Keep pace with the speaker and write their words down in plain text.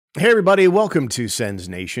Hey, everybody, welcome to Sens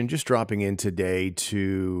Nation. Just dropping in today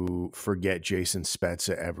to forget Jason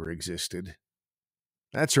Spezza ever existed.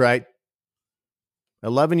 That's right.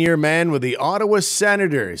 11-year man with the Ottawa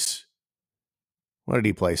Senators. What did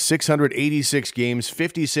he play? 686 games,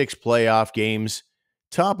 56 playoff games,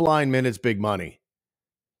 top line minutes, big money.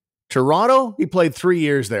 Toronto, he played 3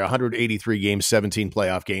 years there, 183 games, 17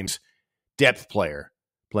 playoff games. Depth player,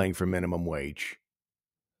 playing for minimum wage.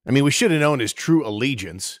 I mean, we should have known his true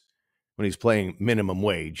allegiance when he's playing minimum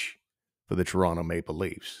wage for the Toronto Maple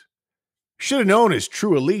Leafs. Should have known his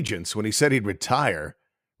true allegiance when he said he'd retire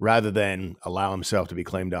rather than allow himself to be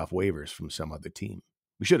claimed off waivers from some other team.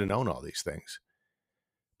 We should have known all these things.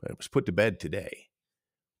 But it was put to bed today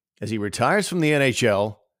as he retires from the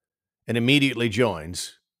NHL and immediately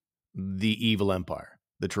joins the evil empire,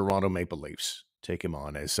 the Toronto Maple Leafs. Take him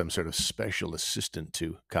on as some sort of special assistant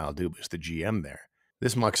to Kyle Dubas, the GM there.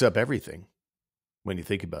 This mucks up everything when you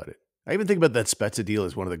think about it. I even think about that Spezza deal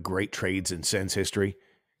as one of the great trades in Sens history.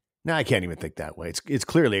 No, I can't even think that way. It's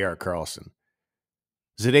clearly Erik Karlsson.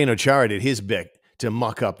 Zdeno Chara did his bit to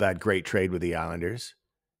muck up that great trade with the Islanders.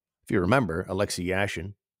 If you remember, Alexei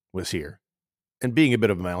Yashin was here. And being a bit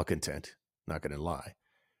of a malcontent, not going to lie.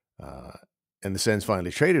 And the Sens finally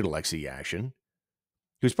traded Alexei Yashin,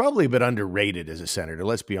 who's probably a bit underrated as a Senator.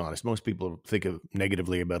 Let's be honest. Most people think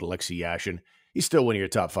negatively about Alexei Yashin. He's still one of your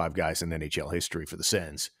top 5 guys in NHL history for the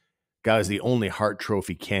Sens. Guy is the only Hart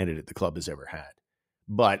Trophy candidate the club has ever had.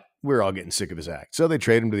 But we're all getting sick of his act. So they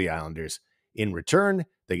trade him to the Islanders. In return,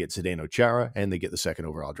 they get Zdeno Chara, and they get the second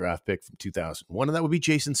overall draft pick from 2001, and that would be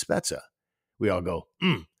Jason Spezza. We all go,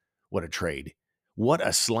 what a trade. What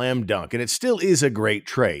a slam dunk. And it still is a great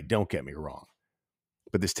trade, don't get me wrong.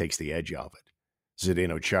 But this takes the edge off it.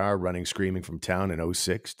 Zdeno Chara running screaming from town in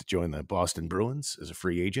 2006 to join the Boston Bruins as a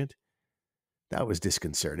free agent. That was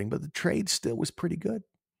disconcerting, but the trade still was pretty good.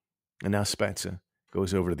 And now Spezza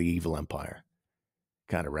goes over to the evil empire.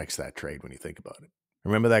 Kind of wrecks that trade when you think about it.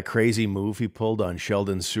 Remember that crazy move he pulled on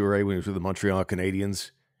Sheldon Souray when he was with the Montreal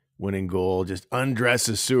Canadiens? Winning goal, just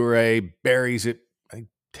undresses Souray, buries it. I think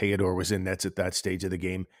Theodore was in nets at that stage of the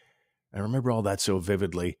game. I remember all that so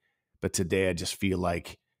vividly, but today I just feel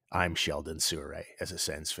like I'm Sheldon Souray as a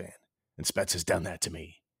Sens fan. And Spezza's done that to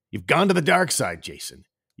me. You've gone to the dark side, Jason.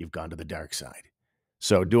 You've gone to the dark side.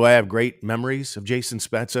 So do I have great memories of Jason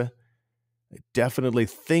Spezza? I definitely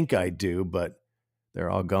think I do, but they're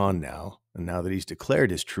all gone now. And now that he's declared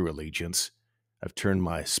his true allegiance, I've turned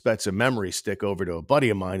my Spezza memory stick over to a buddy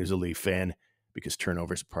of mine who's a Leaf fan because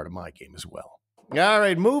turnover's a part of my game as well. All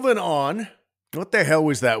right, moving on. What the hell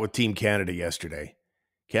was that with Team Canada yesterday?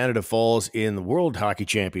 Canada falls in the World Hockey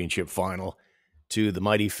Championship final to the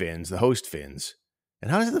mighty Finns, the host Finns. And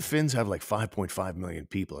how does the Finns have like 5.5 million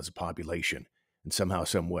people as a population? And somehow,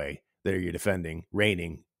 some way, they're your defending,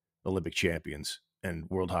 reigning Olympic champions and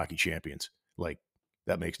World Hockey champions. Like,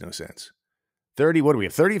 that makes no sense. What do we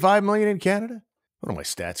have, 35 million in Canada? What are my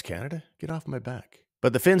stats, Canada? Get off my back.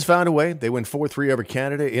 But the Finns found a way. They win 4-3 over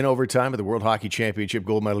Canada in overtime at the World Hockey Championship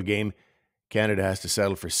gold medal game. Canada has to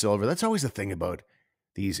settle for silver. That's always the thing about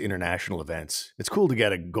these international events. It's cool to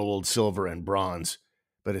get a gold, silver, and bronze,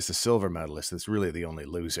 but it's the silver medalist that's really the only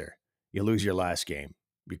loser. You lose your last game.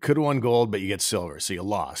 You could have won gold, but you get silver, so you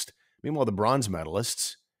lost. Meanwhile, the bronze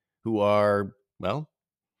medalists, who are, well,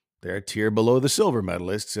 they're a tier below the silver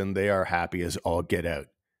medalists, and they are happy as all get out.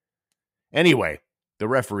 Anyway, the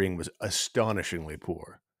refereeing was astonishingly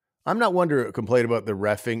poor. I'm not one to complain about the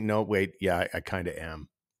reffing. No, wait, yeah, I kind of am.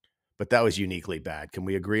 But that was uniquely bad. Can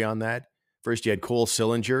we agree on that? First, you had Cole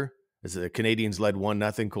Sillinger. As the Canadians led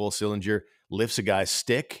 1-0, Cole Sillinger lifts a guy's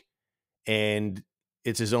stick, and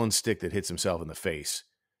it's his own stick that hits himself in the face.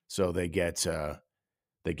 So I think they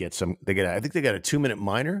got a 2-minute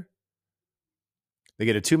minor. They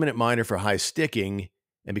get a 2-minute minor for high sticking,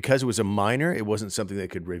 and because it was a minor, it wasn't something they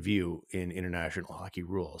could review in international hockey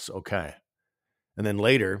rules. Okay. And then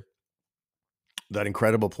later, that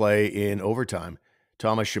incredible play in overtime,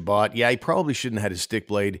 Thomas Chabot, he probably shouldn't have had his stick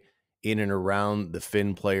blade in and around the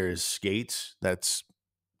Finn player's skates. That's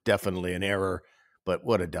definitely an error, but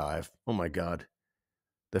what a dive. Oh my God.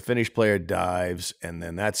 The Finnish player dives, and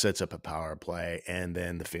then that sets up a power play, and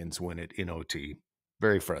then the Finns win it in OT.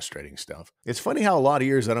 Very frustrating stuff. It's funny how a lot of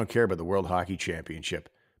years I don't care about the World Hockey Championship,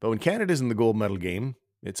 but when Canada's in the gold medal game,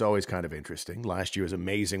 it's always kind of interesting. Last year was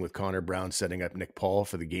amazing with Connor Brown setting up Nick Paul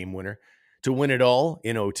for the game winner to win it all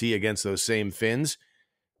in OT against those same Finns.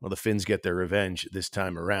 Well, the Finns get their revenge this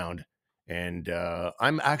time around, and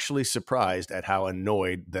I'm actually surprised at how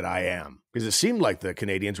annoyed that I am, because it seemed like the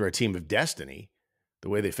Canadians were a team of destiny. The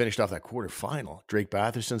way they finished off that quarterfinal, Drake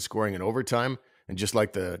Batherson scoring in overtime, and just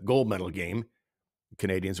like the gold medal game,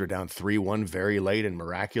 Canadians were down 3-1 very late and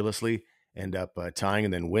miraculously end up tying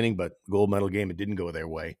and then winning, but gold medal game, it didn't go their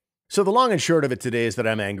way. So the long and short of it today is that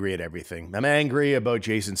I'm angry at everything. I'm angry about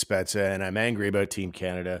Jason Spezza, and I'm angry about Team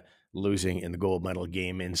Canada losing in the gold medal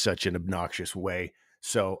game in such an obnoxious way.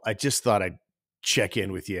 So I just thought I'd check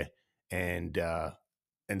in with you and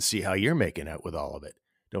see how you're making out with all of it.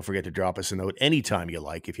 Don't forget to drop us a note anytime you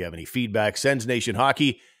like. If you have any feedback,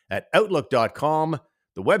 sensnationhockey@outlook.com.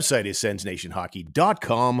 The website is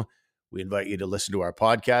sensnationhockey.com. We invite you to listen to our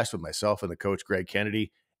podcast with myself and the coach, Greg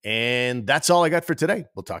Kennedy. And that's all I got for today.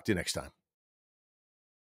 We'll talk to you next time.